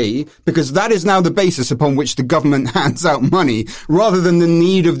MP, because that is now the basis upon which the government hands out money, rather than the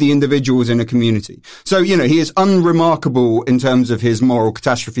need of the individuals in a community. So, you know, he is unremarkable in terms of his moral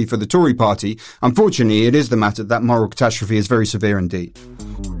catastrophe for the Tory party. Unfortunately, it is the matter that moral catastrophe is very severe indeed.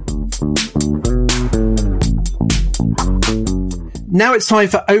 Now it's time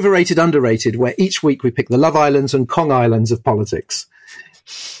for Overrated, Underrated, where each week we pick the Love Islands and Kong Islands of politics.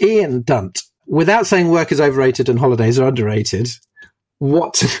 Ian Dunt, without saying work is overrated and holidays are underrated,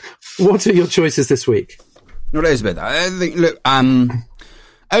 what are your choices this week? Not Elizabeth. I think, look,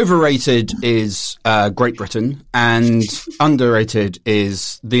 Overrated is Great Britain, and underrated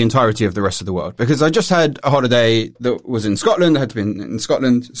is the entirety of the rest of the world. Because I just had a holiday that was in Scotland. I had to be in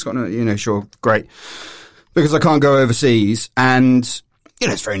Scotland, sure, great. Because I can't go overseas, and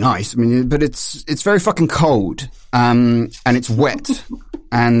it's very nice. I mean, but it's very fucking cold, and it's wet.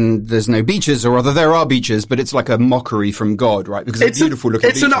 And there's no beaches, or rather there are beaches, but it's like a mockery from God, right? Because it's beautiful looking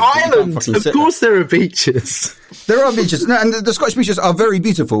beaches. It's an island. Of course there are beaches. There are beaches. No, and the Scottish beaches are very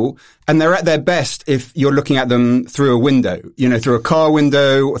beautiful, and they're at their best if you're looking at them through a window, through a car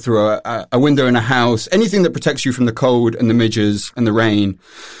window, or through a window in a house, anything that protects you from the cold and the midges and the rain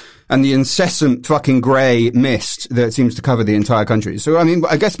and the incessant fucking grey mist that seems to cover the entire country. So, I mean,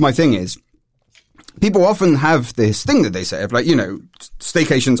 I guess my thing is, people often have this thing that they say of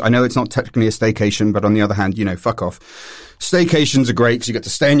staycations. I know it's not technically a staycation, but on the other hand, fuck off. Staycations are great because you get to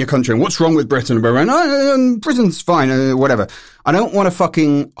stay in your country. And what's wrong with Britain? And Britain's fine, whatever. I don't want a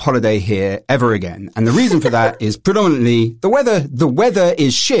fucking holiday here ever again. And the reason for that is predominantly the weather. The weather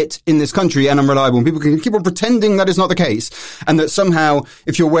is shit in this country and unreliable. And people can keep on pretending that is not the case. And that somehow,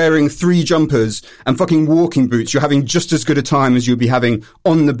 if you're wearing 3 jumpers and fucking walking boots, you're having just as good a time as you'd be having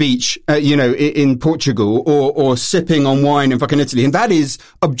on the beach, in Portugal or sipping on wine in fucking Italy. And that is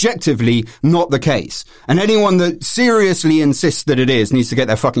objectively not the case. And anyone that seriously insists that it is needs to get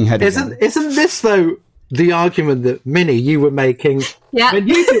their fucking head in. Isn't this though the argument that Minnie you were making when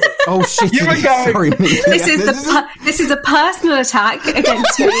you did it? Oh shit! You were going, sorry, Minnie. This is a personal attack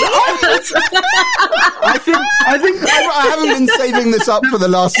against me. I think I haven't been saving this up for the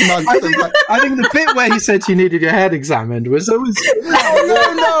last month. I think the bit where he said you needed your head examined was always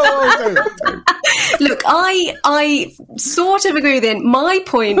no. Look, I sort of agree with him. My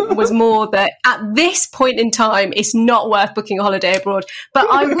point was more that at this point in time, it's not worth booking a holiday abroad. But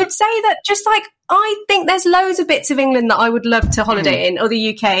I would say that just like, I think there's loads of bits of England that I would love to holiday in, or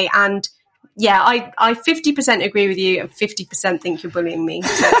the UK. And yeah, I 50% agree with you and 50% think you're bullying me.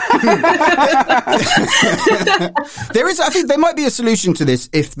 So. I think there might be a solution to this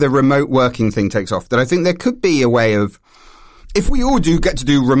if the remote working thing takes off. That I think there could be a way of, if we all do get to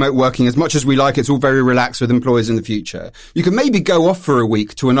do remote working as much as we like, it's all very relaxed with employers in the future. You can maybe go off for a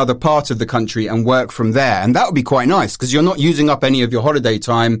week to another part of the country and work from there. And that would be quite nice because you're not using up any of your holiday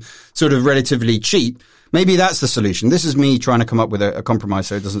time sort of relatively cheap. Maybe that's the solution. This is me trying to come up with a compromise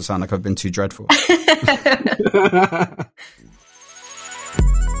so it doesn't sound like I've been too dreadful.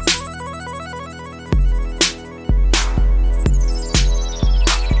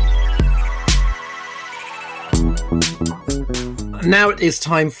 Now it is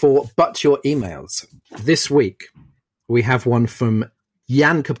time for But Your Emails. This week, we have one from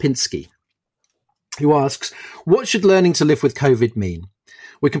Jan Kopinski, who asks, what should learning to live with COVID mean?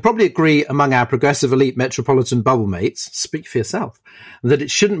 We can probably agree among our progressive elite metropolitan bubble mates, speak for yourself, that it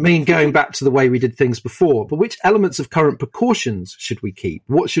shouldn't mean going back to the way we did things before. But which elements of current precautions should we keep?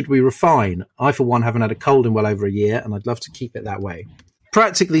 What should we refine? I, for one, haven't had a cold in well over a year, and I'd love to keep it that way.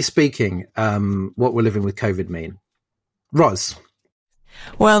 Practically speaking, what will living with COVID mean? Ros?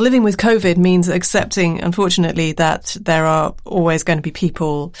 Well, living with COVID means accepting, unfortunately, that there are always going to be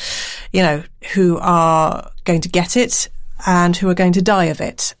people, who are going to get it and who are going to die of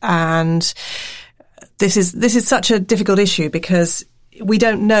it. And this is such a difficult issue because we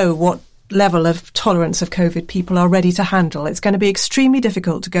don't know what level of tolerance of COVID people are ready to handle. It's going to be extremely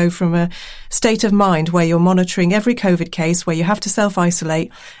difficult to go from a state of mind where you're monitoring every COVID case, where you have to self-isolate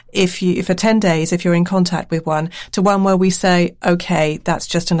if for 10 days, if you're in contact with one, to one where we say, okay, that's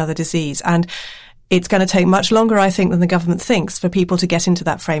just another disease. And it's going to take much longer, I think, than the government thinks for people to get into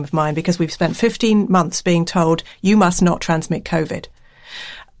that frame of mind, because we've spent 15 months being told you must not transmit COVID.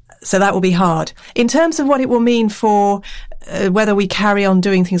 So that will be hard. In terms of what it will mean for whether we carry on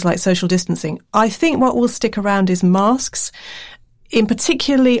doing things like social distancing, I think what will stick around is masks, in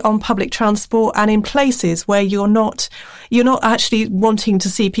particularly on public transport and in places where you're not actually wanting to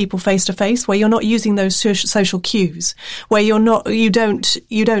see people face to face, where you're not using those social cues, where you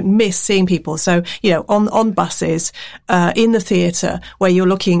don't miss seeing people. So, on buses, in the theatre, where you're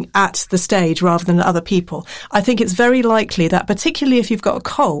looking at the stage rather than other people. I think it's very likely that, particularly if you've got a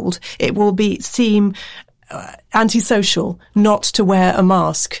cold, it will seem antisocial not to wear a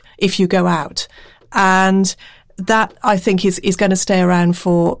mask if you go out. And that, I think, is going to stay around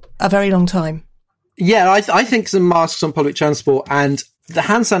for a very long time. Yeah, I think some masks on public transport and the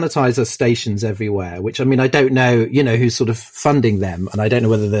hand sanitizer stations everywhere, which, I mean, I don't know, who's sort of funding them. And I don't know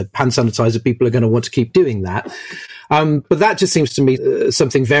whether the hand sanitizer people are going to want to keep doing that. But that just seems to me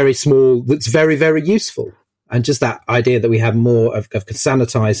something very small that's very, very useful. and just that idea that we have more of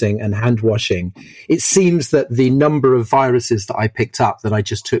sanitizing and hand washing, it seems that the number of viruses that I picked up that I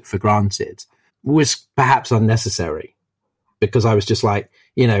just took for granted was perhaps unnecessary, because I was just like,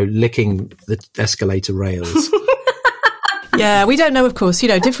 licking the escalator rails. Yeah, we don't know, of course,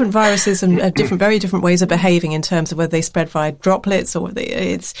 different viruses and very different ways of behaving in terms of whether they spread via droplets or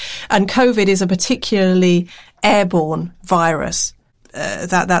and COVID is a particularly airborne virus.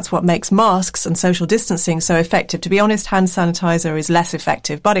 That's what makes masks and social distancing so effective. To be honest, hand sanitizer is less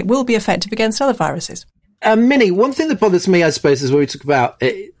effective, but it will be effective against other viruses. Minnie, one thing that bothers me, I suppose, is when we talk about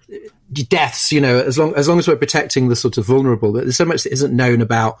deaths, as long as we're protecting the sort of vulnerable, that there's so much that isn't known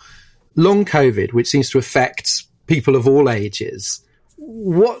about long COVID, which seems to affect people of all ages.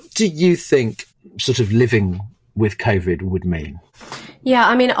 What do you think sort of living with COVID would mean? Yeah,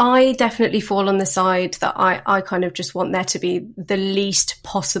 I mean, I definitely fall on the side that I kind of just want there to be the least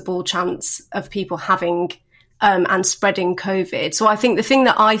possible chance of people having and spreading COVID. So I think the thing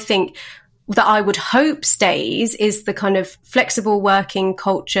that I would hope stays is the kind of flexible working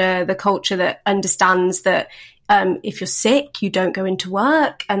culture, the culture that understands that if you're sick, you don't go into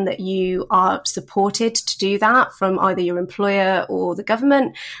work, and that you are supported to do that from either your employer or the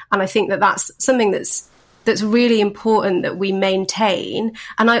government. And I think that that's something that's really important that we maintain.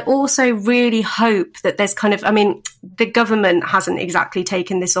 And I also really hope that there's the government hasn't exactly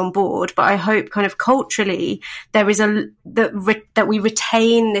taken this on board, but I hope kind of culturally there is that we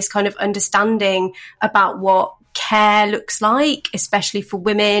retain this kind of understanding about what care looks like, especially for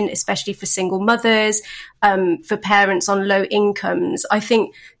women, especially for single mothers, for parents on low incomes. I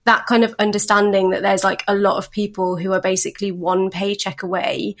think that kind of understanding that there's like a lot of people who are basically one paycheck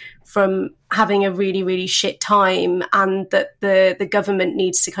away from having a really, really shit time, and that the government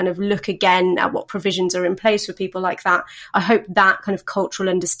needs to kind of look again at what provisions are in place for people like that. I hope that kind of cultural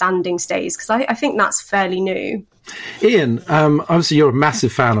understanding stays, because I think that's fairly new. Ian, obviously you're a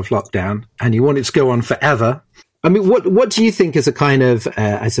massive fan of lockdown and you want it to go on forever. I mean, what do you think is a kind of,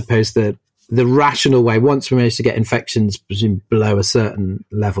 I suppose, the rational way, once we manage to get infections below a certain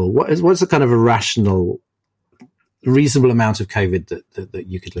level, what's the kind of a reasonable amount of COVID that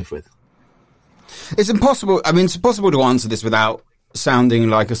you could live with? It's impossible. I mean, it's impossible to answer this without sounding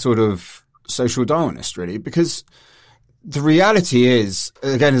like a sort of social Darwinist, really, because the reality is,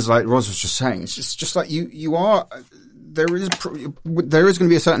 again, as like Ros was just saying, it's just like you are, there is going to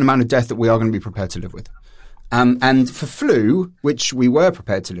be a certain amount of death that we are going to be prepared to live with. And for flu, which we were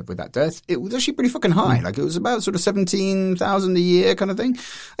prepared to live with that death, it was actually pretty fucking high. Like, it was about sort of 17,000 a year kind of thing.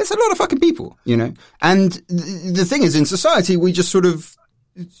 It's a lot of fucking people, And the thing is, in society, we just sort of...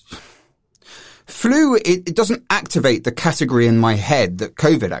 Flu, it doesn't activate the category in my head that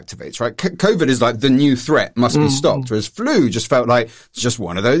COVID activates, right? COVID is like the new threat, must be stopped. Whereas flu just felt like it's just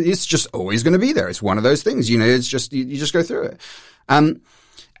one of those, it's just always going to be there. It's one of those things, it's just, you just go through it.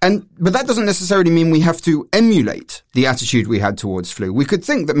 But that doesn't necessarily mean we have to emulate the attitude we had towards flu. We could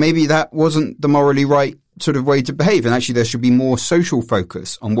think that maybe that wasn't the morally right sort of way to behave. And actually there should be more social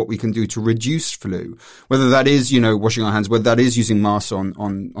focus on what we can do to reduce flu, whether that is, washing our hands, whether that is using masks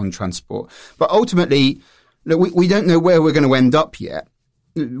on transport. But ultimately, look, we don't know where we're going to end up yet.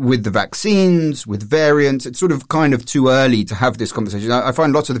 With the vaccines, with variants, it's sort of kind of too early to have this conversation. I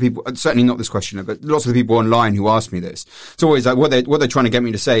find lots of the people, certainly not this questioner, but lots of the people online who ask me this, it's always like what they're trying to get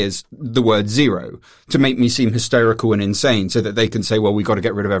me to say is the word zero to make me seem hysterical and insane, so that they can say, well, we've got to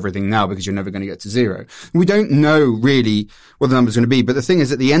get rid of everything now because you're never going to get to zero. We don't know really what the number's going to be. But the thing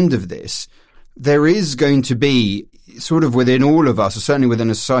is, at the end of this, there is going to be sort of within all of us, or certainly within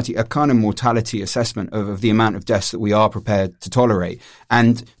a society, a kind of mortality assessment of the amount of deaths that we are prepared to tolerate.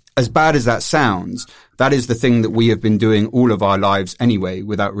 And as bad as that sounds, that is the thing that we have been doing all of our lives anyway,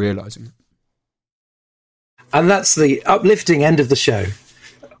 without realizing it. And that's the uplifting end of the show.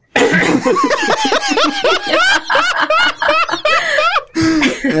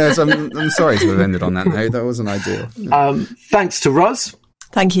 Yes, I'm sorry to have ended on that note. That wasn't ideal. Thanks to Ros.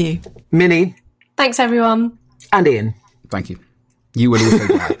 Thank you. Minnie. Thanks, everyone. And Ian. Thank you. You will also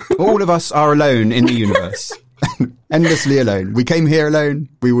die. All of us are alone in the universe. Endlessly alone. We came here alone.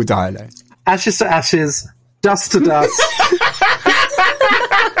 We will die alone. Ashes to ashes. Dust to dust.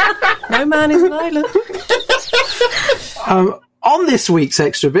 No man is an island. On this week's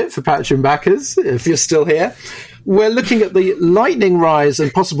Extra Bit for Patreon backers, if you're still here, we're looking at the lightning rise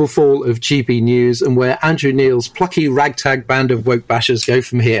and possible fall of GB News and where Andrew Neil's plucky ragtag band of woke bashers go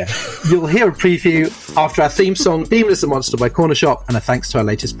from here. You'll hear a preview after our theme song, Beamless the Monster by Corner Shop, and a thanks to our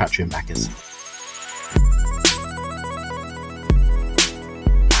latest Patreon backers.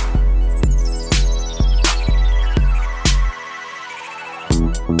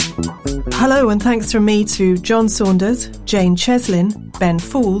 Hello and thanks from me to John Saunders, Jane Cheslin, Ben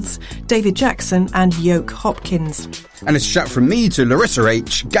Fools, David Jackson and Yoke Hopkins. And it's a shout from me to Larissa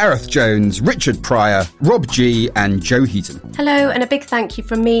H, Gareth Jones, Richard Pryor, Rob G and Joe Heaton. Hello, and a big thank you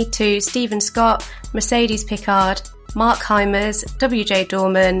from me to Stephen Scott, Mercedes Pickard, Mark Heimers, WJ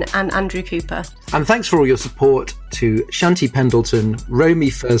Dorman and Andrew Cooper. And thanks for all your support to Shanti Pendleton, Romy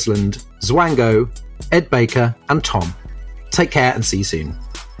Fursland, Zwango, Ed Baker and Tom. Take care and see you soon.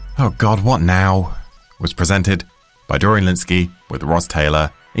 Oh God, What Now? Was presented by Dorian Linsky with Ross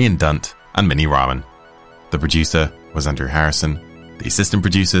Taylor, Ian Dunt and Minnie Rahman. The producer was Andrew Harrison. The assistant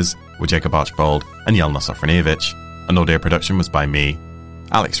producers were Jacob Archbold and Jelena Sofronijevic. And audio production was by me,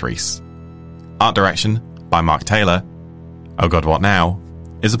 Alex Rees. Art direction by Mark Taylor. Oh God, What Now?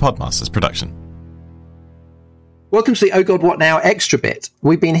 Is a Podmasters production. Welcome to the Oh God, What Now extra bit.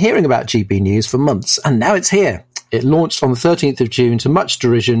 We've been hearing about GB News for months, and now it's here. It launched on the 13th of June to much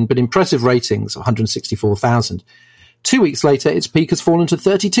derision, but impressive ratings, 164,000. 2 weeks later, its peak has fallen to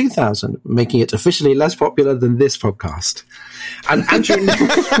 32,000, making it officially less popular than this podcast. And Andrew...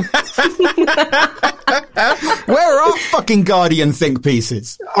 Where are our fucking Guardian think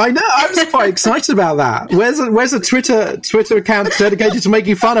pieces? I know, I was quite excited about that. Where's a Twitter account dedicated to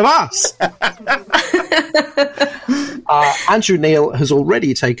making fun of us? Andrew Neil has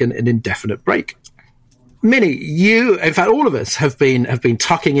already taken an indefinite break. Minnie, you, in fact, all of us have been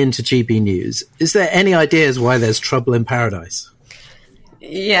tucking into GB News. Is there any ideas why there's trouble in paradise?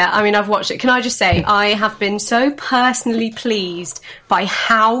 Yeah, I mean, I've watched it. Can I just say, I have been so personally pleased by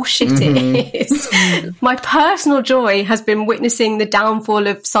how shit it is. My personal joy has been witnessing the downfall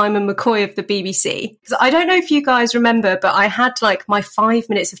of Simon McCoy of the BBC. Because I don't know if you guys remember, but I had like my 5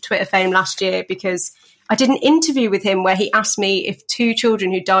 minutes of Twitter fame last year because I did an interview with him where he asked me if 2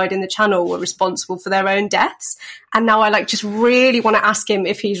 children who died in the channel were responsible for their own deaths. And now I just really want to ask him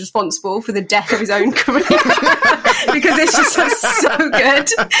if he's responsible for the death of his own career because it's just so good.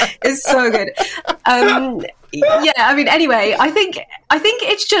 It's so good. Yeah, I mean, anyway, I think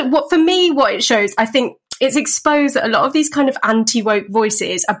it's just what it shows, I think it's exposed that a lot of these kind of anti-woke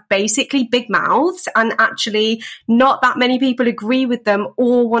voices are basically big mouths and actually not that many people agree with them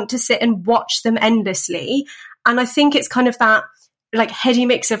or want to sit and watch them endlessly. And I think it's kind of that heady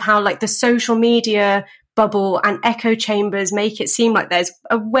mix of how the social media bubble and echo chambers make it seem like there's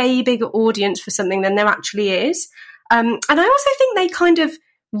a way bigger audience for something than there actually is. And I also think they kind of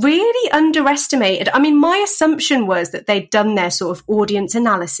really underestimated. I mean, my assumption was that they'd done their sort of audience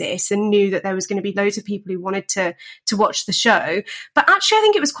analysis and knew that there was going to be loads of people who wanted to watch the show. But actually, I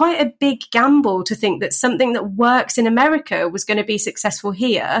think it was quite a big gamble to think that something that works in America was going to be successful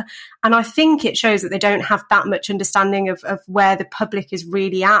here. And I think it shows that they don't have that much understanding of where the public is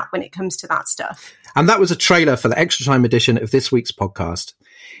really at when it comes to that stuff. And that was a trailer for the Extra Time edition of this week's podcast.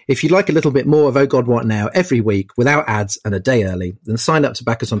 If you'd like a little bit more of Oh God, What Now every week without ads and a day early, then sign up to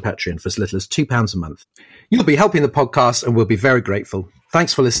back us on Patreon for as little as £2 a month. You'll be helping the podcast and we'll be very grateful.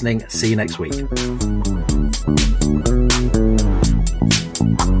 Thanks for listening. See you next week.